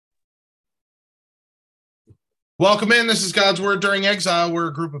Welcome in. This is God's Word During Exile. We're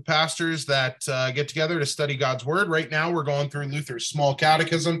a group of pastors that get together to study God's Word. Right now, we're going through Luther's Small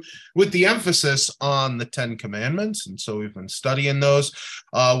Catechism with the emphasis on the 10 Commandments. And so we've been studying those.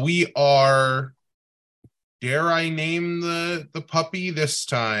 We are, dare I name the puppy this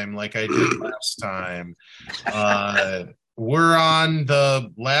time like I did last time? We're on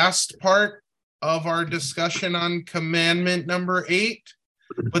the last part of our discussion on commandment number 8.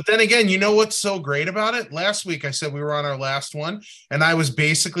 But then again, you know what's so great about it? Last week, I said we were on our last one, and I was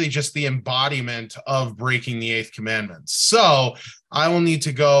basically just the embodiment of breaking the 8th commandment. So I will need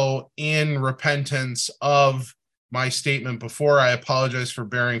to go in repentance of my statement before. I apologize for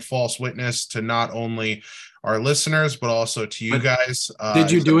bearing false witness to not only our listeners, but also to you guys.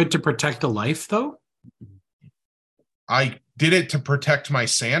 Did you do it to protect a life, though? I did it to protect my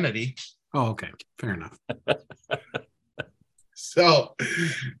sanity. Oh, okay. Fair enough. So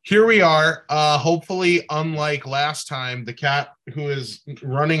here we are. Hopefully, unlike last time, the cat who is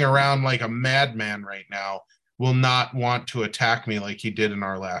running around like a madman right now will not want to attack me like he did in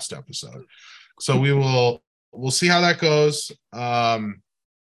our last episode. So we'll see how that goes. And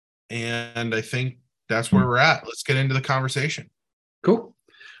I think that's where we're at. Let's get into the conversation. Cool.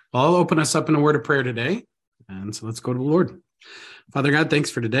 Well, I'll open us up in a word of prayer today. And so let's go to the Lord. Father God, thanks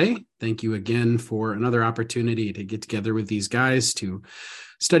for today. Thank you again for another opportunity to get together with these guys to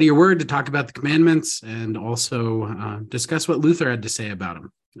study your word, to talk about the commandments, and also discuss what Luther had to say about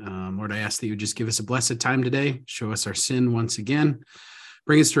them. Lord, I ask that you just give us a blessed time today, show us our sin once again,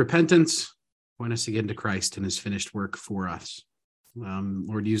 bring us to repentance, point us again to Christ and his finished work for us.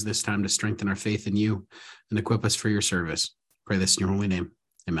 Lord, use this time to strengthen our faith in you and equip us for your service. Pray this in your holy name.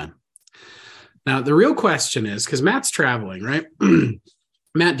 Amen. Now, the real question is, because Matt's traveling, right?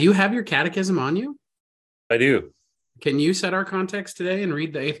 Matt, do you have your catechism on you? I do. Can you set our context today and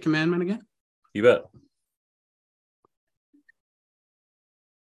read the 8th commandment again? You bet.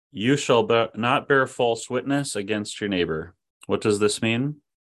 You shall not bear false witness against your neighbor. What does this mean?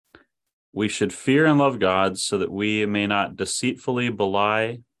 We should fear and love God so that we may not deceitfully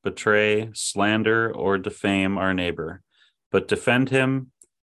belie, betray, slander, or defame our neighbor, but defend him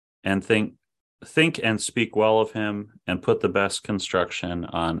and think and speak well of him and put the best construction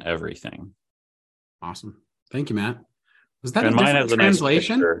on everything. Awesome. Thank you, Matt. Was that and a mine different has a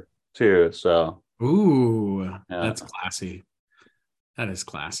translation? nice picture too, so. Ooh, yeah. That's classy. That is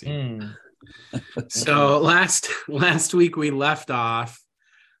classy. So last week we left off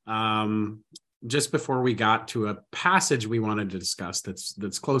just before we got to a passage we wanted to discuss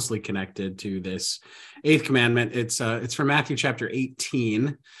that's closely connected to this 8th commandment. It's from Matthew chapter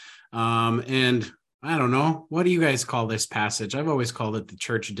 18. And I don't know, what do you guys call this passage? I've always called it the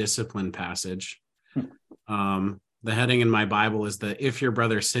church discipline passage. The heading in my Bible is if your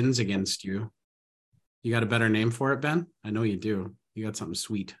brother sins against you. You got a better name for it, Ben? I know you do. You got something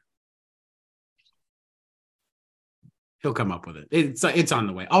sweet. He'll come up with it. It's on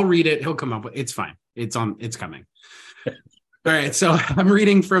the way. I'll read it. He'll come up with it. It's fine. It's coming. All right. So I'm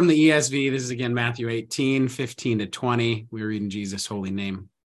reading from the ESV. This is again, Matthew 18, 15 to 20. We're reading Jesus' holy name.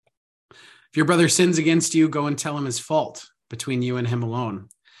 If your brother sins against you, go and tell him his fault between you and him alone.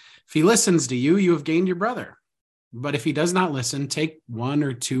 If he listens to you, you have gained your brother. But if he does not listen, take 1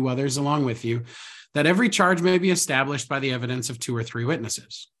 or 2 others along with you, that every charge may be established by the evidence of 2 or 3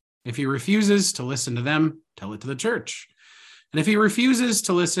 witnesses. If he refuses to listen to them, tell it to the church. And if he refuses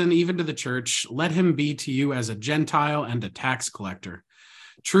to listen even to the church, let him be to you as a Gentile and a tax collector.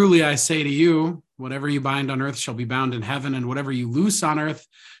 Truly, I say to you, whatever you bind on earth shall be bound in heaven, and whatever you loose on earth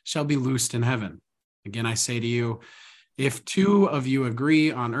shall be loosed in heaven. Again, I say to you, if 2 of you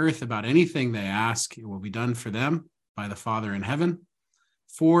agree on earth about anything they ask, it will be done for them by the Father in heaven.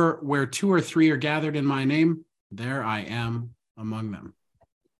 For where 2 or 3 are gathered in my name, there I am among them.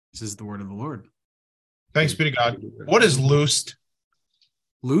 This is the word of the Lord. Thanks be to God. What is loosed?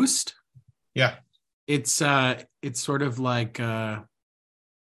 Loosed? Yeah. It's sort of like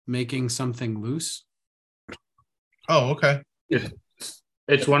making something loose. Oh, okay.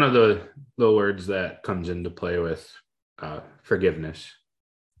 It's one of the words that comes into play with forgiveness.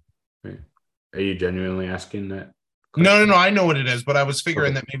 Right? Are you genuinely asking that question? No. I know what it is, but I was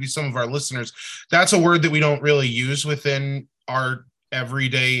figuring that maybe some of our listeners, that's a word that we don't really use within our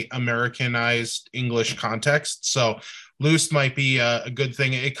everyday Americanized English context. So loosed might be a good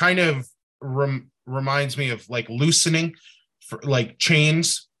thing. It kind of reminds me of like loosening, for like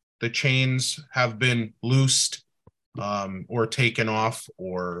chains. The chains have been loosed or taken off,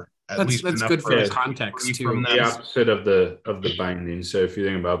 or at least that's good for the context too. The opposite of the binding. So if you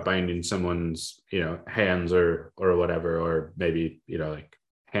think about binding someone's hands or whatever, or maybe like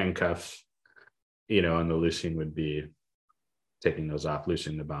handcuffs, and the loosing would be taking those off,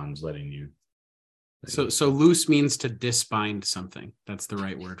 loosing the bonds, letting you. So loose means to disbind something. That's the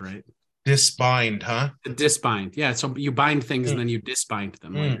right word, right? Disbind, huh? Disbind. Yeah. So you bind things and then you disbind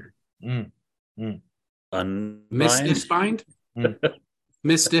them later. Unbind? Misdisbind?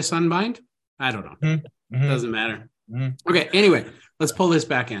 Misdisunbind? I don't know. Doesn't matter. Okay. Anyway, let's pull this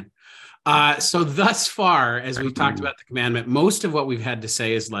back in. So thus far, as we've talked about the commandment, most of what we've had to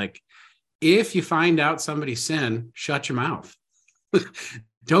say is like, if you find out somebody sin, shut your mouth.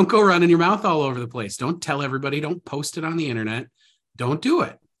 Don't go running your mouth all over the place. Don't tell everybody. Don't post it on the internet. Don't do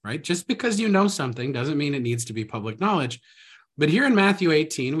it, right? Just because you know something doesn't mean it needs to be public knowledge. But here in Matthew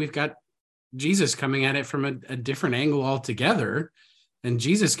 18, we've got Jesus coming at it from a different angle altogether. And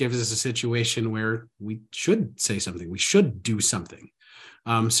Jesus gives us a situation where we should say something. We should do something.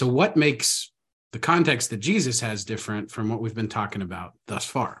 So what makes the context that Jesus has different from what we've been talking about thus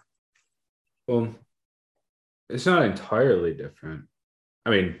far? Well, it's not entirely different. I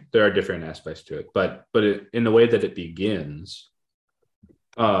mean, there are different aspects to it, but in the way that it begins,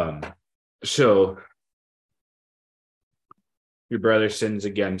 so your brother sins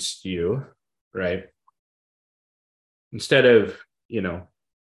against you, right? Instead of,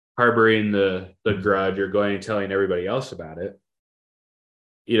 harboring the grudge or going and telling everybody else about it,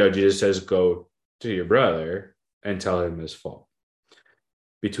 Jesus says, go to your brother and tell him his fault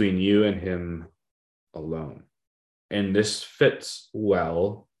between you and him alone. And this fits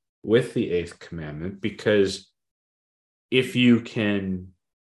well with the 8th commandment, because if you can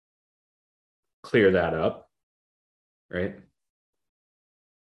clear that up, right,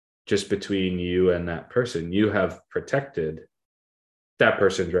 just between you and that person, you have protected that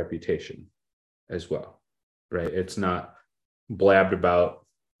person's reputation as well, right? It's not blabbed about,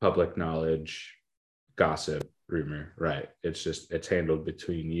 public knowledge, gossip, rumor, right? It's handled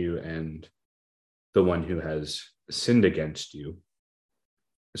between you and the one who has sinned against you.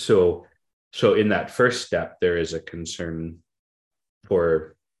 So in that first step, there is a concern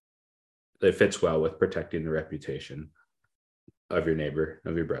for, it fits well with protecting the reputation of your neighbor,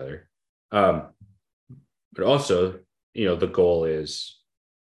 of your brother. But also, the goal is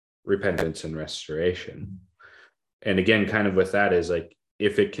repentance and restoration. And again, kind of with that is like,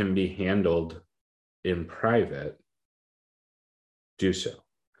 if it can be handled in private, do so.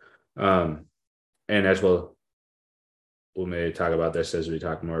 And as we'll maybe talk about this as we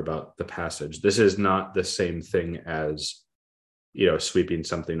talk more about the passage. This is not the same thing as, sweeping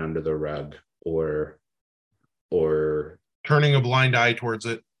something under the rug or turning a blind eye towards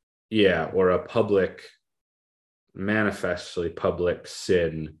it. Yeah, or a manifestly public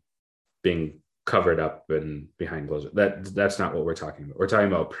sin being covered up and behind closed. That's not what we're talking about. We're talking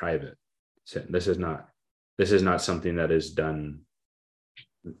about private sin. This is not something that is done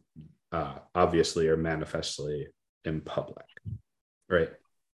obviously or manifestly in public, right?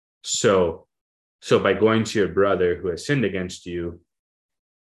 So by going to your brother who has sinned against you,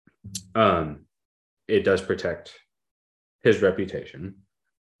 it does protect his reputation.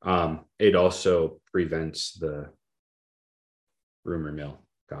 It also prevents the rumor mill,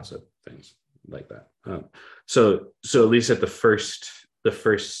 gossip, things like that. So at least at the first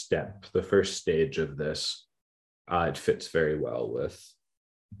step, the first stage of this, it fits very well with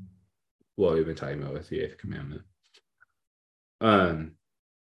what we've been talking about with the 8th commandment.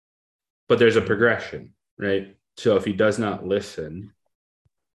 But there's a progression, right? So if he does not listen,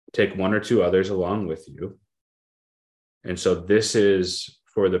 take one or two others along with you. And so this is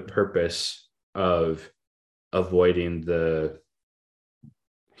for the purpose of avoiding the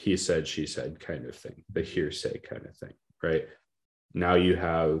he said, she said kind of thing, the hearsay kind of thing, right? Now you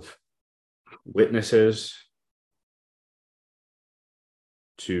have witnesses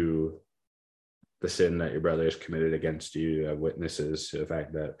to the sin that your brother has committed against you. You have witnesses to the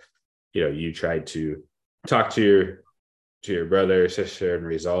fact that, you tried to talk to your brother or sister and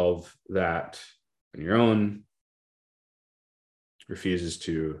resolve that on your own, refuses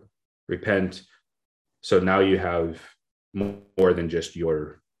to repent. So now you have more than just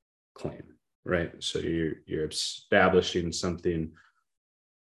your claim, right? So you're establishing something,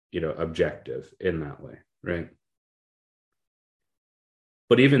 objective in that way, right?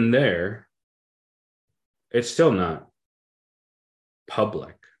 But even there, it's still not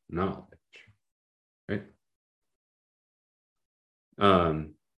public knowledge, right?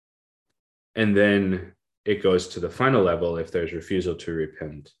 And then it goes to the final level. If there's refusal to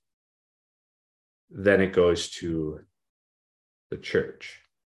repent, then it goes to the church.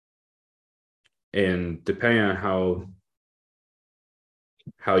 And depending on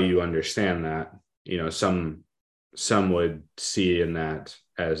how you understand that, some would see in that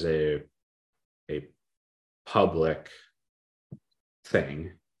as a a public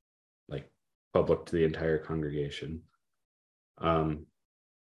thing, like public to the entire congregation.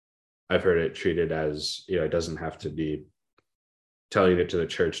 I've heard it treated as, it doesn't have to be, telling it to the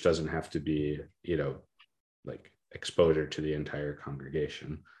church doesn't have to be, like exposure to the entire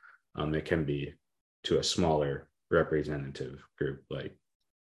congregation. It can be to a smaller representative group, like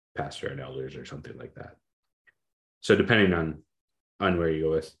pastor and elders or something like that. So depending on where you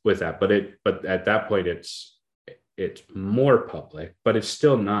go with that, but at that point it's more public, but it's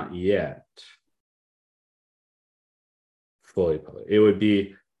still not yet fully public. It would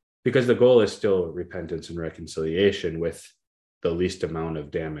be, because the goal is still repentance and reconciliation with the least amount of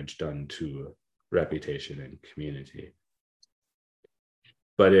damage done to reputation and community.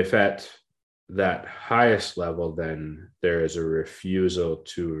 But if at that highest level, then there is a refusal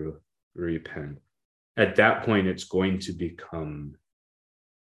to repent, at that point, it's going to become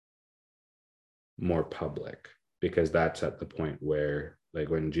more public, because that's at the point where, like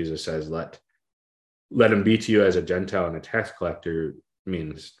when Jesus says, let him be to you as a Gentile and a tax collector,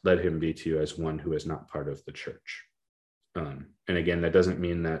 means let him be to you as one who is not part of the church. And again, that doesn't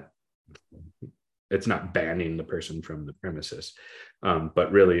mean that it's not banning the person from the premises,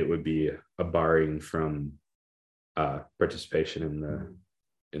 but really it would be a barring from participation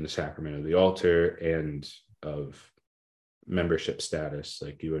in the sacrament of the altar and of membership status.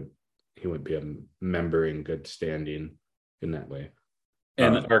 Like he wouldn't be a member in good standing in that way.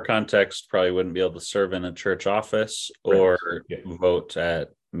 In our context, probably wouldn't be able to serve in a church office or vote at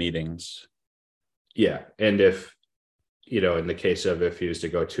meetings. Yeah. And if, in the case of if he was to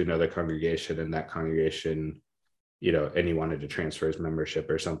go to another congregation and that congregation, and he wanted to transfer his membership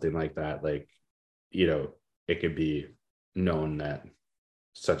or something like that, like, it could be known that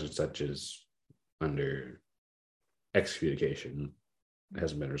such and such is under excommunication,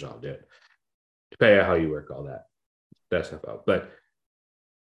 hasn't been resolved yet. Depending on how you work all that stuff out.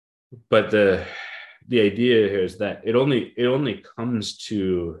 But the idea here is that it only comes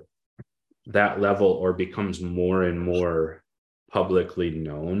to that level or becomes more and more publicly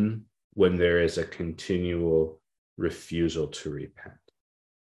known when there is a continual refusal to repent.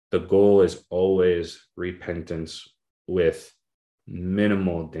 The goal is always repentance with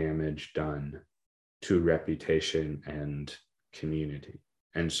minimal damage done to reputation and community.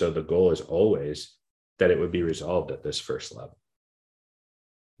 And so the goal is always that it would be resolved at this first level.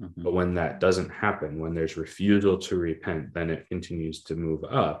 Mm-hmm. But when that doesn't happen, when there's refusal to repent, then it continues to move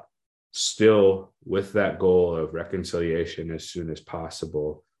up, still with that goal of reconciliation as soon as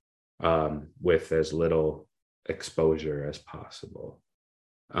possible, with as little exposure as possible.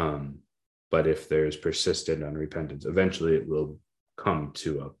 But if there's persistent unrepentance, eventually it will come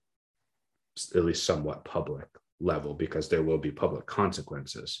to at least somewhat public level, because there will be public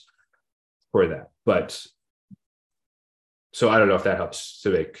consequences for that. But so I don't know if that helps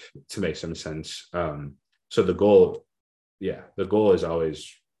to make some sense. So the goal is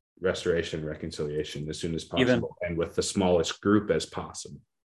always restoration, reconciliation as soon as possible, and with the smallest group as possible.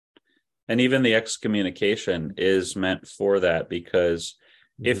 And even the excommunication is meant for that, because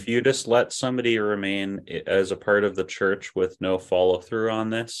if you just let somebody remain as a part of the church with no follow through on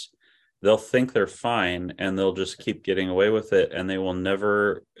this, they'll think they're fine and they'll just keep getting away with it, and they will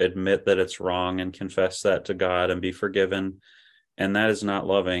never admit that it's wrong and confess that to God and be forgiven. And that is not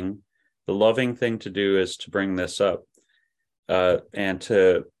loving. The loving thing to do is to bring this up and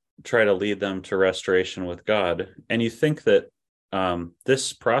to try to lead them to restoration with God. And you think that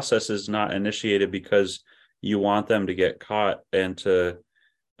this process is not initiated because you want them to get caught and to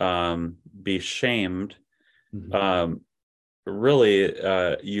be shamed. Mm-hmm. Really,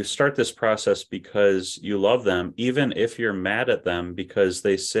 you start this process because you love them, even if you're mad at them because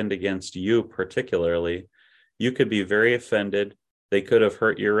they sinned against you particularly. You could be very offended. They could have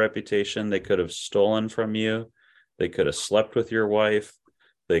hurt your reputation. They could have stolen from you. They could have slept with your wife.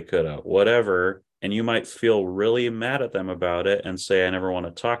 They could have whatever. And you might feel really mad at them about it and say, I never want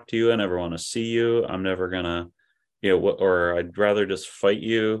to talk to you. I never want to see you. I'm never going to, or I'd rather just fight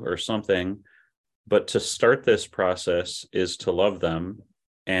you or something. But to start this process is to love them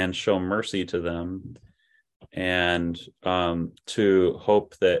and show mercy to them, and to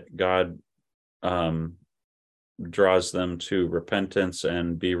hope that God draws them to repentance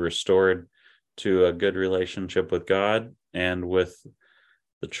and be restored to a good relationship with God and with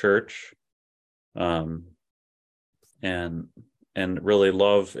the church. And really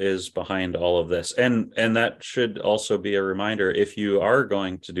love is behind all of this. And that should also be a reminder, if you are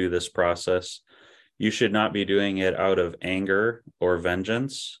going to do this process, you should not be doing it out of anger or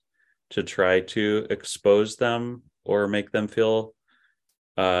vengeance to try to expose them or make them feel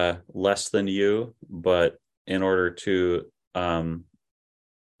less than you, but in order to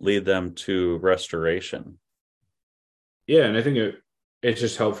lead them to restoration. Yeah, and I think it's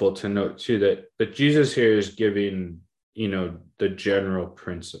just helpful to note too that Jesus here is giving, the general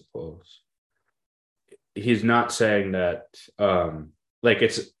principles. He's not saying that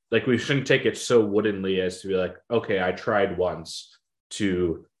it's like we shouldn't take it so woodenly as to be like, okay, I tried once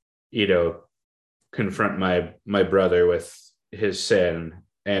to, confront my brother with his sin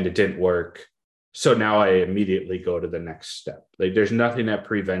and it didn't work, so now I immediately go to the next step. Like there's nothing that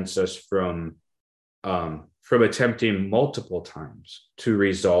prevents us from attempting multiple times to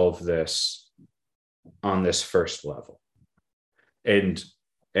resolve this on this first level, and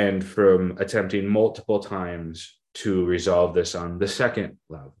from attempting multiple times to resolve this on the second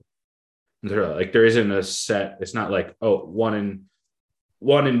level. There isn't a set. It's not like, oh, one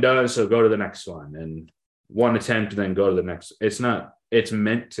and done, so go to the next one, and one attempt and then go to the next. It's not. It's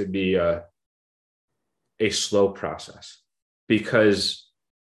meant to be a slow process, because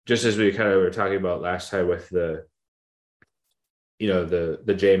just as we kind of were talking about last time with the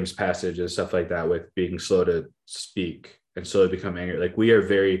James passage and stuff like that, with being slow to speak and slow to become angry, like we are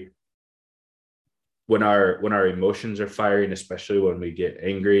very, when our emotions are firing, especially when we get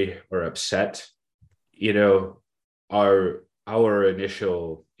angry or upset, our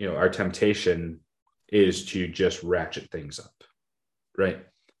initial, our temptation is to just ratchet things up, right?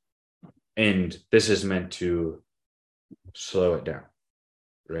 And this is meant to slow it down,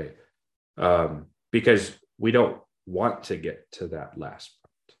 right? Because we don't want to get to that last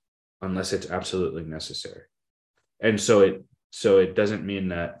part unless it's absolutely necessary. And so it doesn't mean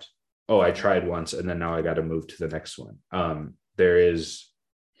that, oh, I tried once and then now I got to move to the next one. There's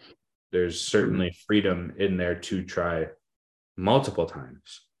certainly freedom in there to try multiple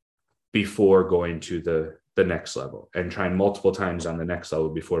times before going to the next level, and trying multiple times on the next level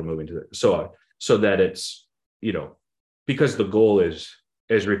before moving to so that it's, because the goal is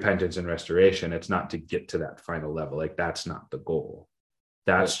repentance and restoration. It's not to get to that final level. Like that's not the goal.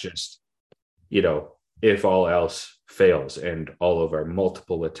 That's just, if all else fails and all of our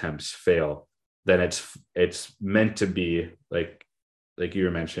multiple attempts fail, then it's meant to be like you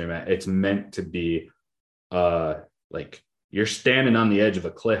were mentioning, Matt, it's meant to be like you're standing on the edge of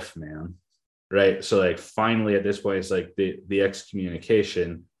a cliff, man. Right. So like finally at this point, it's like the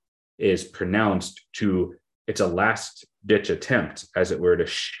excommunication is pronounced to, it's a last ditch attempt, as it were, to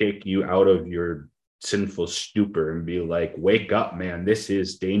shake you out of your sinful stupor and be like, wake up, man, this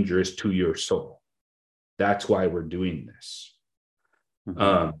is dangerous to your soul. That's why we're doing this.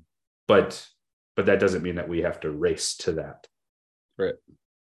 Mm-hmm. But that doesn't mean that we have to race to that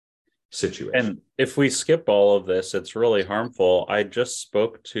situation. And if we skip all of this, it's really harmful. I just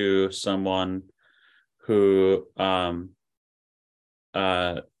spoke to someone who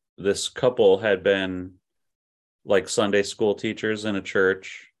this couple had been like Sunday school teachers in a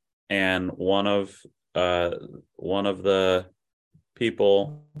church, and one of the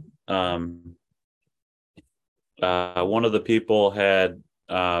people had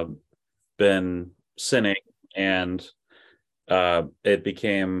been sinning, and the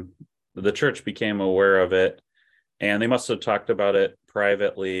church became aware of it, and they must have talked about it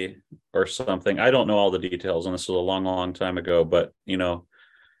privately or something. I don't know all the details, and this was a long, long time ago, but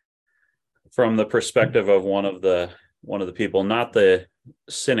from the perspective of one of the people, not the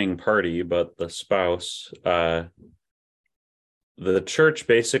sinning party, but the spouse, the church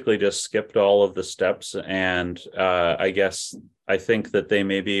basically just skipped all of the steps. And I think that they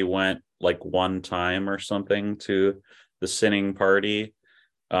maybe went like one time or something to the sinning party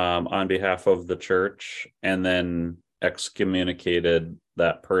on behalf of the church, and then excommunicated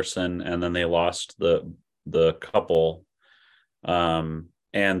that person, and then they lost the couple,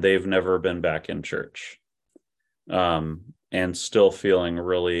 and they've never been back in church, and still feeling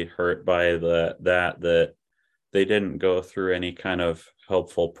really hurt by that they didn't go through any kind of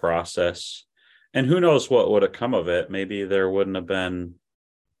helpful process. And who knows what would have come of it. Maybe there wouldn't have been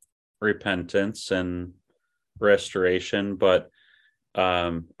repentance and restoration, but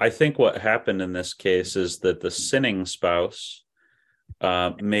I think what happened in this case is that the sinning spouse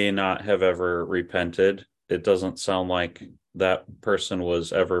may not have ever repented. It doesn't sound like that person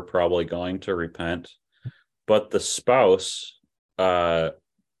was ever probably going to repent, but the spouse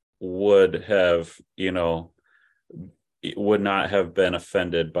would not have been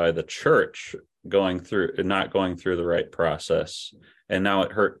offended by the church not going through the right process, and now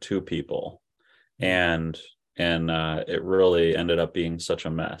it hurt two people, and it really ended up being such a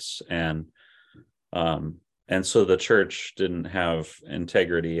mess, and so the church didn't have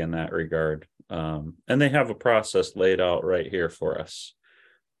integrity in that regard, and they have a process laid out right here for us.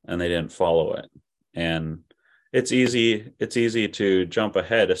 and they didn't follow it. And it's easy to jump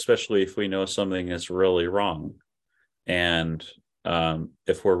ahead, especially if we know something is really wrong. And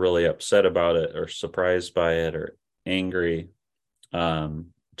if we're really upset about it or surprised by it or angry,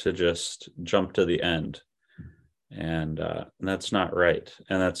 to just jump to the end. And that's not right.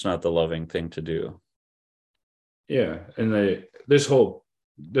 And that's not the loving thing to do. Yeah. And this whole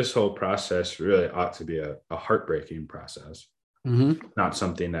process really ought to be a heartbreaking process, not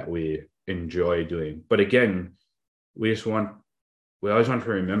something that we enjoy doing. But again, we always want to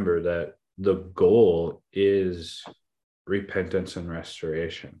remember that the goal is repentance and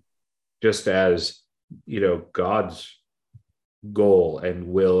restoration, just as, God's goal and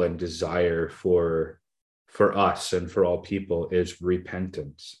will and desire for us and for all people is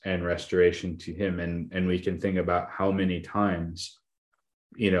repentance and restoration to him. And we can think about how many times,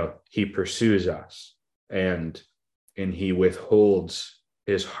 he pursues us and he withholds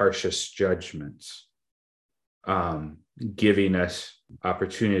his harshest judgments, giving us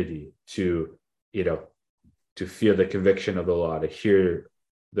opportunity to feel the conviction of the law, to hear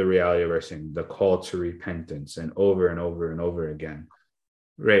the reality of our sin, the call to repentance, and over and over and over again.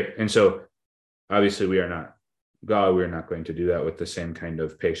 Right. And so obviously we are not God. We're not going to do that with the same kind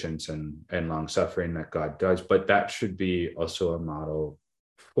of patience and long suffering that God does, but that should be also a model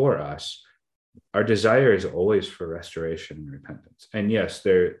for us. Our desire is always for restoration and repentance. And yes,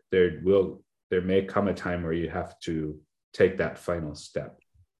 there may come a time where you have to take that final step,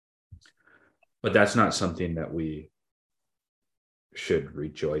 but that's not something that we should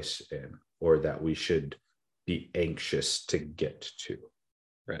rejoice in or that we should be anxious to get to.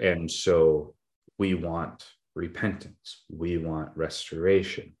 Right. And so we want repentance, we want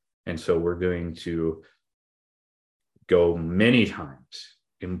restoration. And so we're going to go many times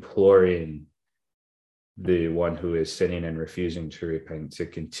imploring the one who is sinning and refusing to repent to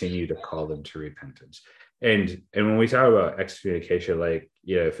continue to call them to repentance. And when we talk about excommunication,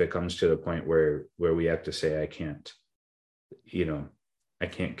 if it comes to the point where we have to say, I can't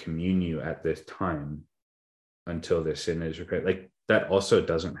commune you at this time until the sin is repented, that also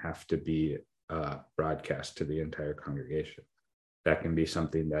doesn't have to be broadcast to the entire congregation. That can be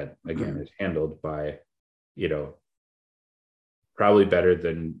something that, again, is handled by, probably better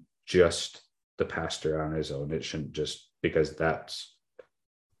than just the pastor on his own. It shouldn't, just because that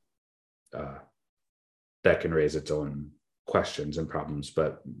can raise its own questions and problems,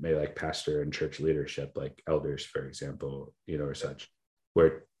 but maybe pastor and church leadership, like elders, for example, or such,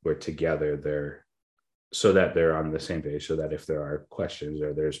 where together so that they're on the same page, so that if there are questions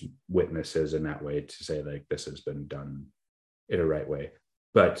or there's witnesses in that way to say this has been done in a right way,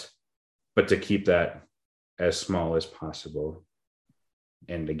 but to keep that as small as possible.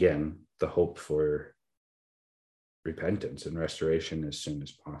 And again, the hope for repentance and restoration as soon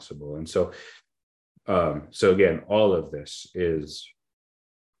as possible. And so again, all of this is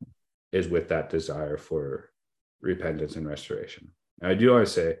with that desire for repentance and restoration. Now, I do want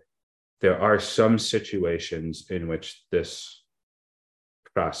to say there are some situations in which this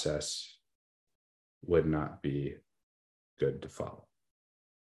process would not be good to follow.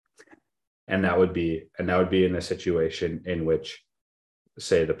 And that would be in a situation in which,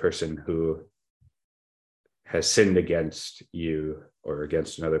 say, the person who has sinned against you or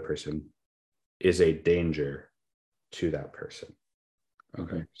against another person is a danger to that person.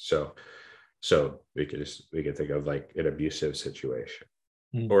 Okay. So we could think of an abusive situation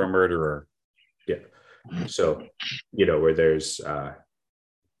or a murderer. Yeah. So, where there's,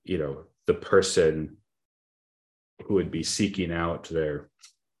 the person who would be seeking out the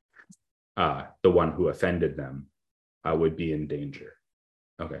one who offended them would be in danger.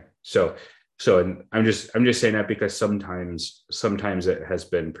 Okay. So, and I'm just saying that because sometimes it has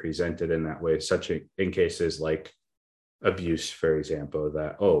been presented in that way, in cases like abuse, for example,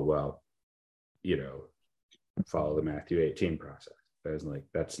 that, follow the Matthew 18 process.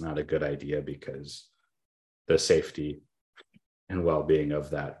 That's not a good idea because the safety and well-being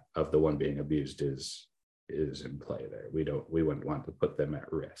of the one being abused is in play there. We wouldn't want to put them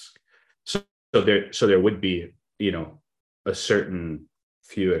at risk. So there would be, a certain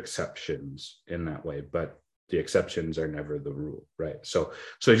few exceptions in that way, but the exceptions are never the rule, right? So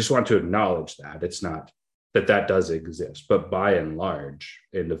I just want to acknowledge that it's not that does exist, but by and large,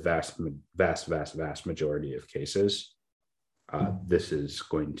 in the vast majority of cases, this is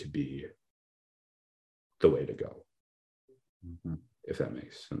going to be the way to go, if that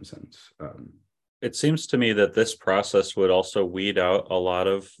makes some sense. It seems to me that this process would also weed out a lot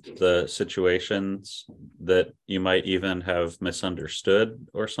of the situations that you might even have misunderstood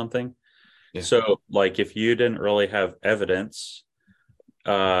or something. Yeah. So, if you didn't really have evidence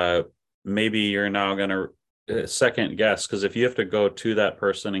maybe you're now going to second guess, because if you have to go to that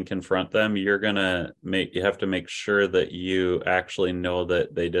person and confront them, you have to make sure that you actually know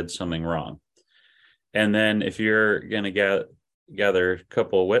that they did something wrong. And then if you're going to gather a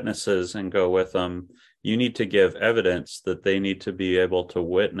couple of witnesses and go with them, you need to give evidence that they need to be able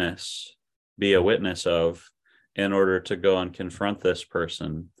to be a witness of, in order to go and confront this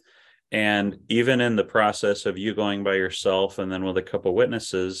person. And even in the process of you going by yourself and then with a couple of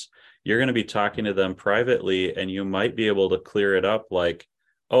witnesses, you're going to be talking to them privately, and you might be able to clear it up, like,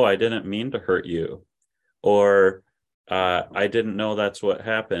 oh, I didn't mean to hurt you, or I didn't know that's what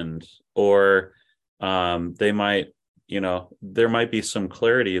happened, or there might be some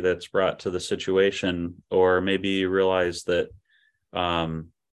clarity that's brought to the situation, or maybe you realize that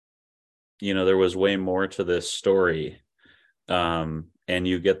there was way more to this story, and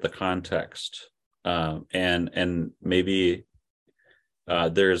you get the context, and maybe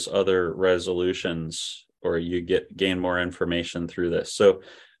there's other resolutions, or you gain more information through this. So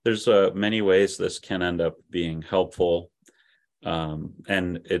there's many ways this can end up being helpful,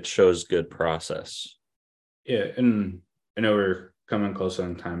 and it shows good process. Yeah, and I know we're coming close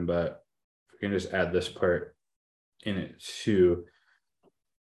on time, but we can just add this part in it too.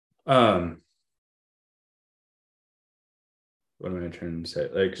 What am I trying to say?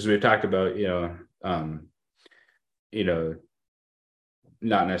 Like, because we've talked about,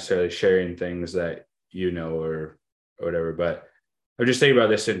 not necessarily sharing things that or whatever, but I'm just thinking about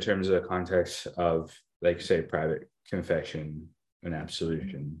this in terms of the context of, like, say, private confession and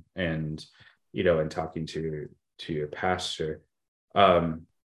absolution, and and talking to your pastor.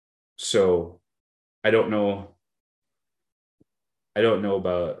 So I don't know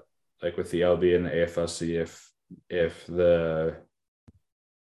about, like, with the LB and the AFLC,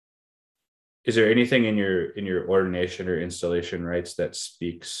 is there anything in your ordination or installation rites that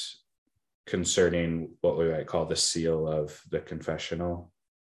speaks concerning what we might call the seal of the confessional?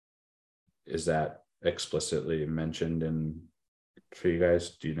 Is that explicitly mentioned for you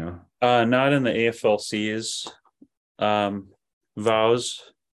guys? Do you know? Not in the AFLC's vows.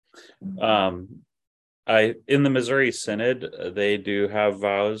 In the Missouri Synod, they do have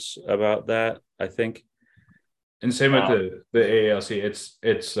vows about that, I think. And same with the AALC.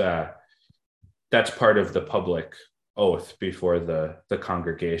 It's that's part of the public oath before the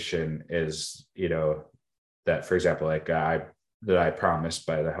congregation is, that, for example, like, that I promised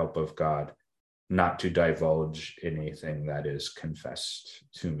by the help of God not to divulge anything that is confessed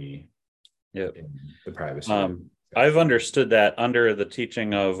to me. Yep. In the privacy. I've understood that under the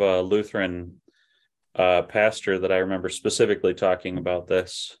teaching of a Lutheran pastor that I remember specifically talking about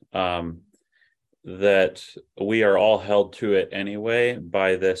this, that we are all held to it anyway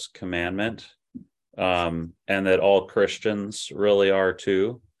by this commandment, and that all Christians really are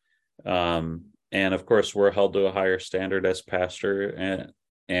too. And of course, we're held to a higher standard as pastor,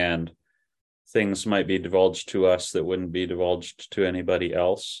 and things might be divulged to us that wouldn't be divulged to anybody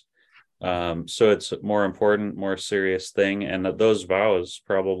else. So it's a more important, more serious thing. And those vows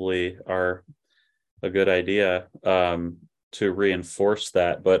probably are a good idea to reinforce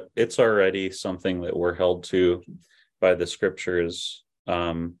that, but it's already something that we're held to by the scriptures,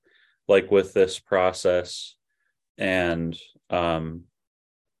 like with this process and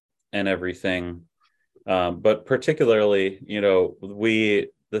everything. But particularly,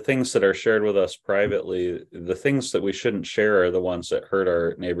 the things that are shared with us privately, the things that we shouldn't share are the ones that hurt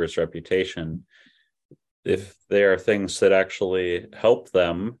our neighbor's reputation. If they are things that actually help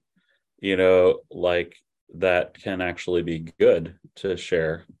them, like, that can actually be good to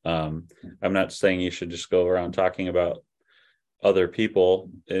share. I'm not saying you should just go around talking about other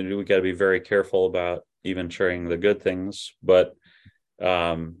people, and we got to be very careful about even sharing the good things, but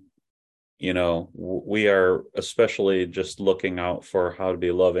we are especially just looking out for how to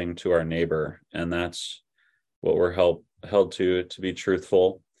be loving to our neighbor, and that's what we're held to be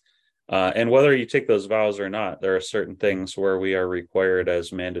truthful. And whether you take those vows or not, there are certain things where we are required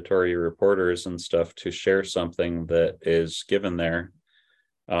as mandatory reporters and stuff to share something that is given there.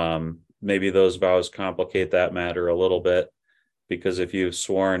 Maybe those vows complicate that matter a little bit, because if you've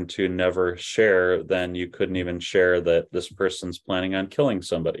sworn to never share, then you couldn't even share that this person's planning on killing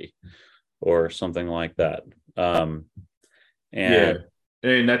somebody or something like that. Yeah, I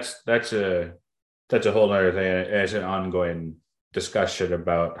mean, that's a whole other thing. It's an ongoing discussion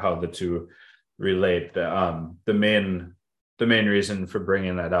about how the two relate. The main reason for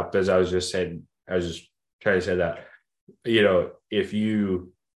bringing that up is I was just trying to say that, if your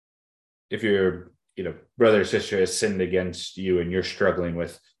brother or sister has sinned against you and you're struggling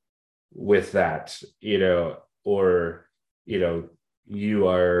with that, or you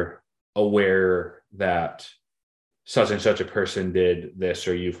are aware that such and such a person did this,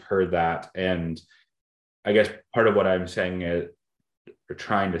 or you've heard that. And I guess part of what I'm saying is, or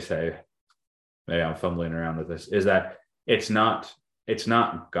trying to say, maybe I'm fumbling around with this, is that it's not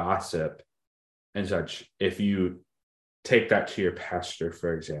gossip and such. If you take that to your pastor,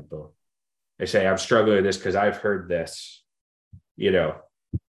 for example, they say, I'm struggling with this because I've heard this,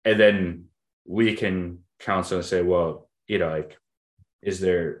 and then we can counsel and say, well, like, is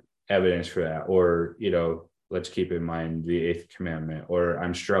there evidence for that? Or, let's keep in mind the 8th commandment, or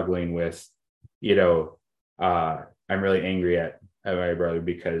I'm struggling with, I'm really angry at my brother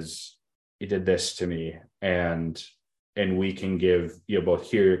because he did this to me. And we can give,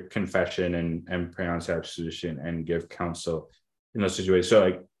 both hear confession and pronounce absolution and give counsel in those situations.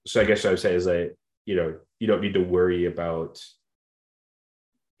 So I guess what I would say is like, you don't need to worry about,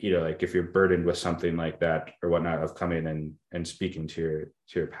 like if you're burdened with something like that or whatnot, of coming and speaking to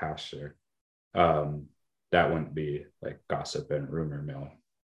your pastor. That wouldn't be like gossip and rumor mill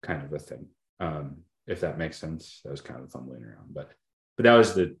kind of a thing. If that makes sense. That was kind of fumbling around, but that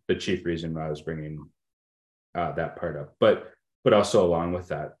was the chief reason why I was bringing that part up. But also along with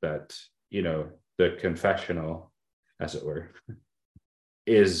that, the confessional, as it were,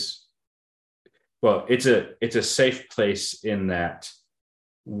 is, well, it's a safe place in that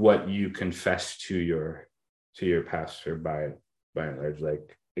what you confess to your pastor by and large.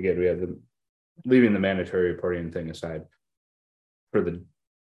 Like, again, we have leaving the mandatory reporting thing aside for the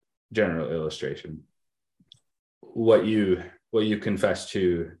general illustration, what you confess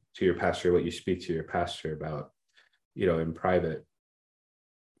to your pastor, what you speak to your pastor about, in private,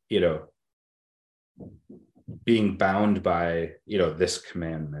 being bound by, this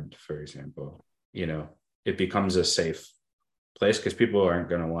commandment, for example, it becomes a safe place because people aren't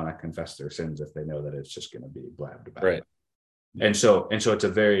going to want to confess their sins if they know that it's just going to be blabbed about. Right. And so it's a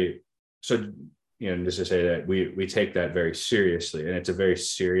very, just to say that we take that very seriously, and it's a very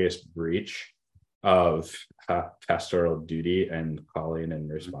serious breach of pastoral duty and calling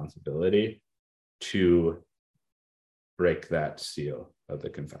and responsibility to break that seal of the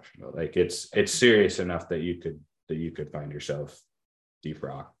confessional. Like, it's serious enough that you could find yourself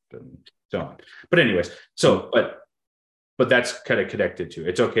defrocked and so on. But anyways, but that's kind of connected to,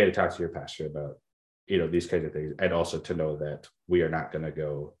 it's okay to talk to your pastor about, these kinds of things, and also to know that we are not going to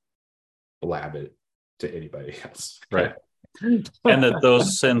go blab it to anybody else. Right. And that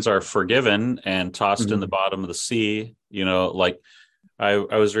those sins are forgiven and tossed in the bottom of the sea. Like I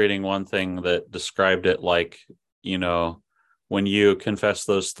was reading one thing that described it like, when you confess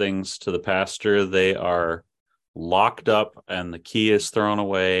those things to the pastor, they are locked up and the key is thrown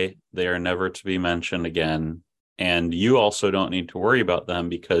away. They are never to be mentioned again. And you also don't need to worry about them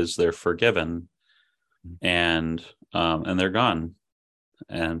because they're forgiven and they're gone.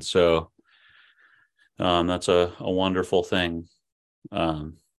 And so that's a wonderful thing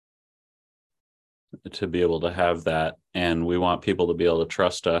to be able to have that. And we want people to be able to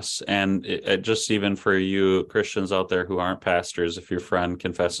trust us. And it just, even for you Christians out there who aren't pastors, if your friend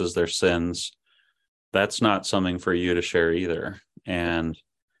confesses their sins, that's not something for you to share either. And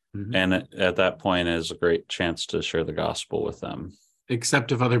at that point is a great chance to share the gospel with them.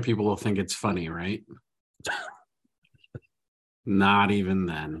 Except if other people will think it's funny, right? Not even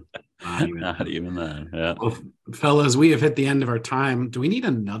then. Not even then. Yeah. Well, fellas, we have hit the end of our time. Do we need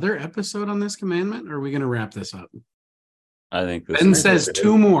another episode on this commandment, or are we going to wrap this up? I think Ben says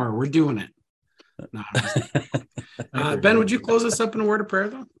 2 more. We're doing it. No, Ben, would you close us up in a word of prayer,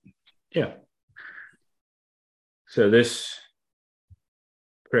 though? Yeah. So this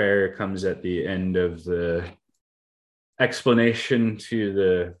prayer comes at the end of the explanation to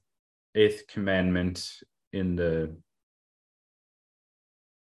the 8th commandment in the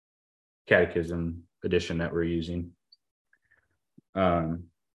Catechism edition that we're using.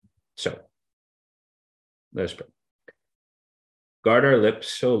 So let's pray. Guard our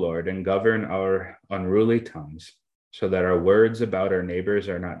lips, O Lord, and govern our unruly tongues, so that our words about our neighbors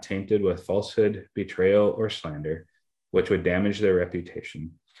are not tainted with falsehood, betrayal, or slander, which would damage their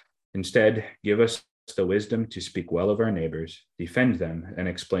reputation. Instead, give us the wisdom to speak well of our neighbors, defend them, and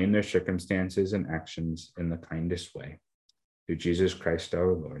explain their circumstances and actions in the kindest way. Through Jesus Christ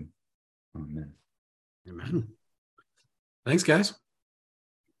our Lord. Amen. Amen. Thanks, guys.